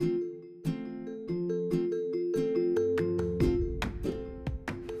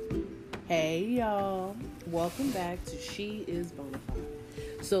Hey y'all, welcome back to She is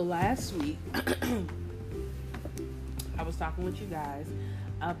Bonafide. So last week, I was talking with you guys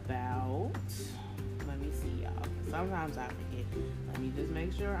about, let me see y'all, sometimes I forget. Let me just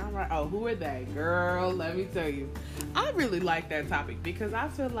make sure I'm right. Oh, who are they? Girl, let me tell you. I really like that topic because I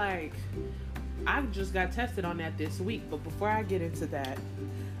feel like I just got tested on that this week. But before I get into that,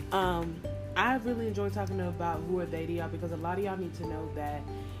 I really enjoy talking about who are they to y'all because a lot of y'all need to know that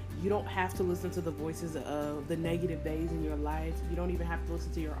you don't have to listen to the voices of the negative days in your life. You don't even have to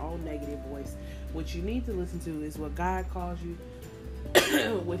listen to your own negative voice. What you need to listen to is what God calls you,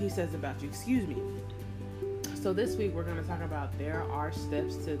 what He says about you. Excuse me. So this week we're going to talk about there are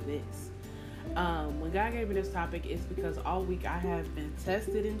steps to this. When God gave me this topic, it's because all week I have been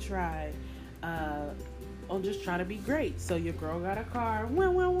tested and tried on just trying to be great. So your girl got a car.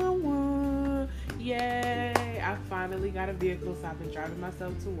 Yay! I finally got a vehicle, so I've been driving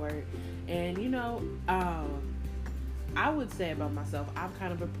myself to work. And I would say about myself, I'm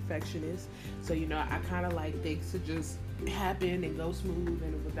kind of a perfectionist. So I kind of like things to just happen and go smooth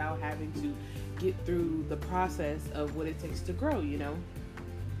and without having to get through the process of what it takes to grow.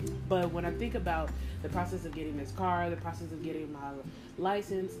 But when I think about the process of getting this car, the process of getting my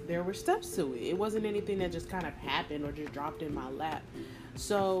license, there were steps to it. It wasn't anything that just kind of happened or just dropped in my lap.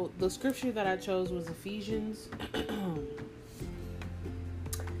 So the scripture that I chose was Ephesians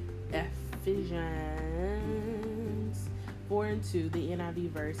 4:2, the NIV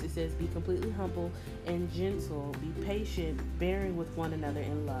verse. It says, "Be completely humble and gentle, be patient, bearing with one another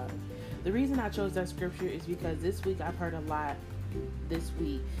in love." The reason I chose that scripture is because this week I've heard a lot this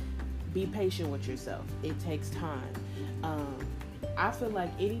week. Be patient with yourself. It takes time. I feel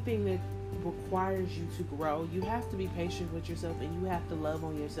like anything that requires you to grow, you have to be patient with yourself and you have to love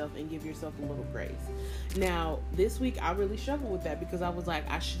on yourself and give yourself a little grace. Now, this week I really struggled with that because I was like,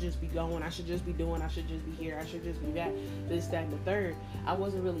 I should just be going, I should just be doing, I should just be here, I should just be that, this, that, and the third. I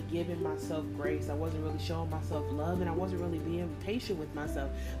wasn't really giving myself grace. I wasn't really showing myself love, and I wasn't really being patient with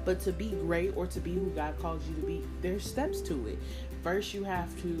myself. But to be great or to be who God calls you to be, there's steps to it. First, you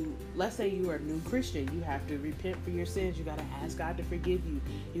have to, let's say you are a new Christian, you have to repent for your sins. You got to ask God to forgive you.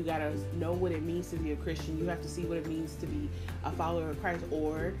 You got to know what it means to be a Christian. You have to see what it means to be a follower of Christ.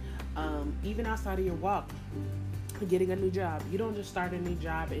 Or even outside of your walk, getting a new job. You don't just start a new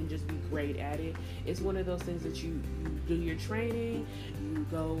job and just be great at it. It's one of those things that you do your training, you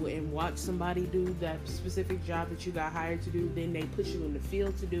go and watch somebody do that specific job that you got hired to do, then they put you in the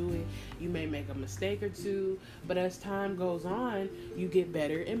field to do it. You may make a mistake or two, but as time goes on, you get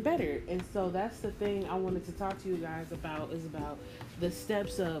better and better. And so that's the thing I wanted to talk to you guys about, is about the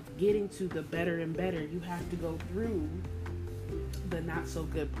steps of getting to the better and better. You have to go through the not so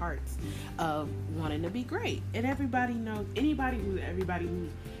good parts of wanting to be great. And everybody knows, everybody who's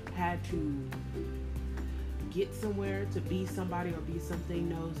had to get somewhere to be somebody or be something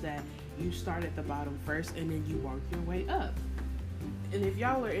knows that you start at the bottom first and then you work your way up. And if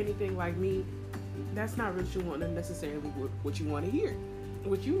y'all are anything like me, that's not what you want to necessarily what you want to hear.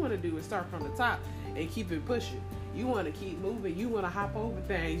 What you want to do is start from the top and keep it pushing. You want to keep moving. You want to hop over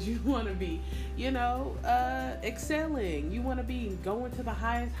things. You want to be, excelling. You want to be going to the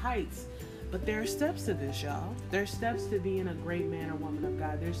highest heights. But there are steps to this, y'all. There's steps to being a great man or woman of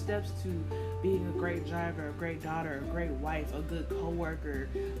God. There's steps to being a great driver, a great daughter, a great wife, a good coworker,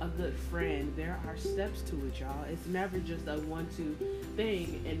 a good friend. There are steps to it, y'all. It's never just a 1-2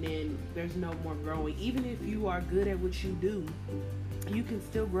 thing and then there's no more growing. Even if you are good at what you do, you can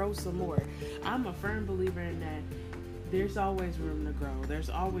still grow some more. I'm a firm believer in that there's always room to grow. There's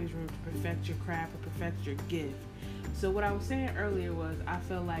always room to perfect your craft or perfect your gift. So what I was saying earlier was I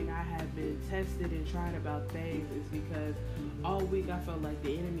felt like I had been tested and tried about things is because all week I felt like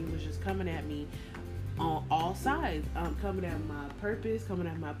the enemy was just coming at me on all sides. Coming at my purpose, coming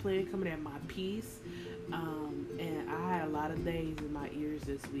at my plan, coming at my peace. And I had a lot of days in my ears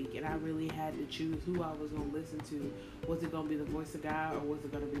this week, and I really had to choose who I was going to listen to. Was it going to be the voice of God, or was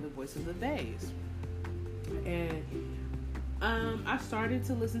it going to be the voice of the days? And I started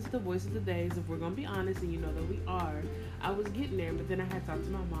to listen to the voice of the days, if we're going to be honest, and you know that we are. I was getting there, but then I had talked to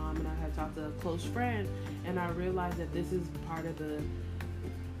my mom, and I had talked to a close friend, and I realized that this is part of the,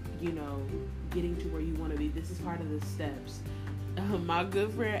 getting to where you want to be. This is part of the steps. My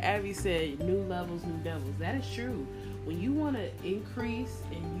good friend Abby said, new levels, new devils. That is true. When you want to increase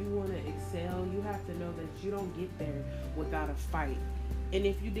and you want to excel, you have to know that you don't get there without a fight. And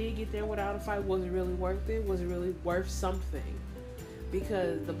if you did get there without a fight, was it really worth it? Was it really worth something?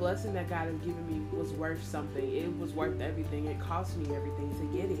 Because the blessing that God has given me was worth something. It was worth everything. It cost me everything to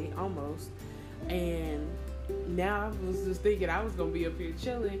get it, almost. And Now I was just thinking I was gonna be up here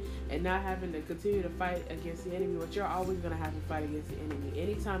chilling and not having to continue to fight against the enemy, but you're always gonna have to fight against the enemy.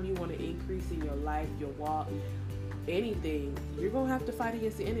 Anytime you want to increase in your life, your walk, anything, you're gonna have to fight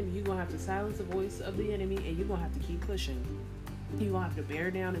against the enemy. You're gonna have to silence the voice of the enemy, and you're gonna have to keep pushing. You're gonna have to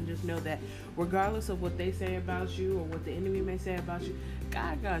bear down and just know that regardless of what they say about you or what the enemy may say about you,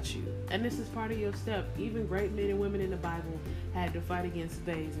 God got you. And this is part of your step. Even great men and women in the Bible had to fight against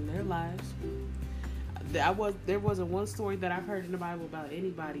things in their lives. There wasn't one story that I've heard in the Bible about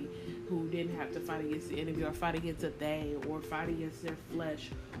anybody who didn't have to fight against the enemy or fight against a they or fight against their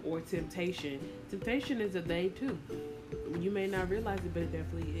flesh or temptation. Temptation is a they too. You may not realize it, but it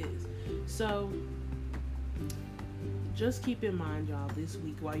definitely is. So just keep in mind, y'all, this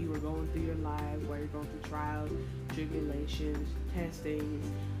week while you are going through your life, while you're going through trials, tribulations, testings,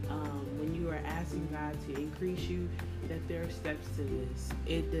 when you are asking God to increase you, that there are steps to this.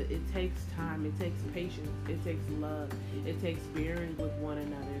 It takes time, it takes patience, it takes love, it takes bearing with one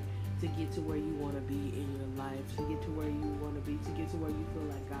another to get to where you want to be in your life, to get to where you want to be, to get to where you feel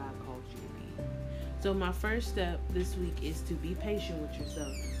like God called you to be. So my first step this week is to be patient with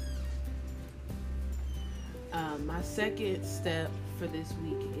yourself. My second step for this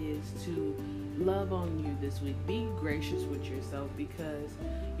week is to love on you this week. Be gracious with yourself, because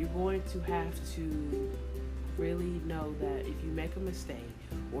you're going to have to really know that if you make a mistake,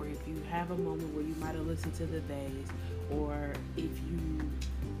 or if you have a moment where you might have listened to the days, or if you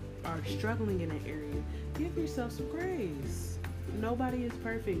are struggling in an area, give yourself some grace. Nobody is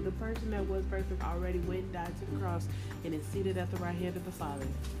perfect. The person that was perfect already went and died to the cross and is seated at the right hand of the Father.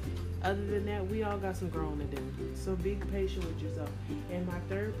 Other than that, we all got some growing to do. So be patient with yourself. And my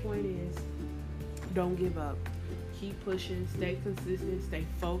third point is, don't give up. Keep pushing. Stay consistent. Stay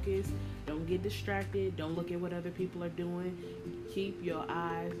focused. Don't get distracted. Don't look at what other people are doing. Keep your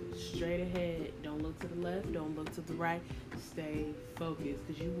eyes straight ahead. Don't look to the left. Don't look to the right. Stay focused,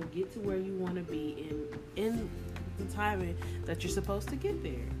 because you will get to where you want to be in the timing that you're supposed to get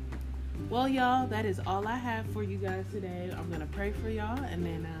there. Well, y'all, that is all I have for you guys today. I'm going to pray for y'all, and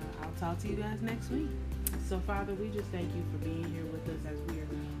then I'll talk to you guys next week. So, Father, we just thank you for being here with us as we are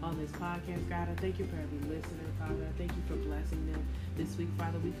on this podcast, God. I thank you for every listener, Father. I thank you for blessing them this week,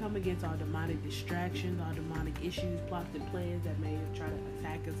 Father. We come against all demonic distractions, all demonic issues, plots, and plans that may have tried to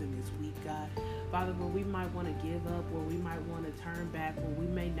attack us in this week, God. Father, where we might want to give up, where we might want to turn back, where we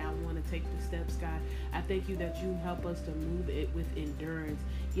may not want to take the steps, God, I thank you that you help us to move it with endurance.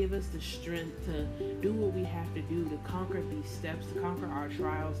 Give us the strength to do what we have to do to conquer these steps, to conquer our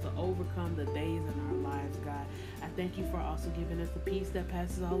trials, to overcome the days in our lives, God. I thank you for also giving us the peace that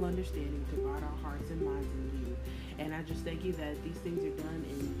passes all understanding, to guard our hearts and minds in you. And I just thank you that these things are done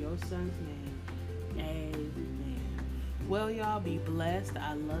in your son's name. Amen. Well, y'all, be blessed.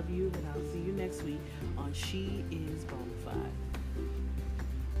 I love you, and I'll see you next week on She Is Bonafide.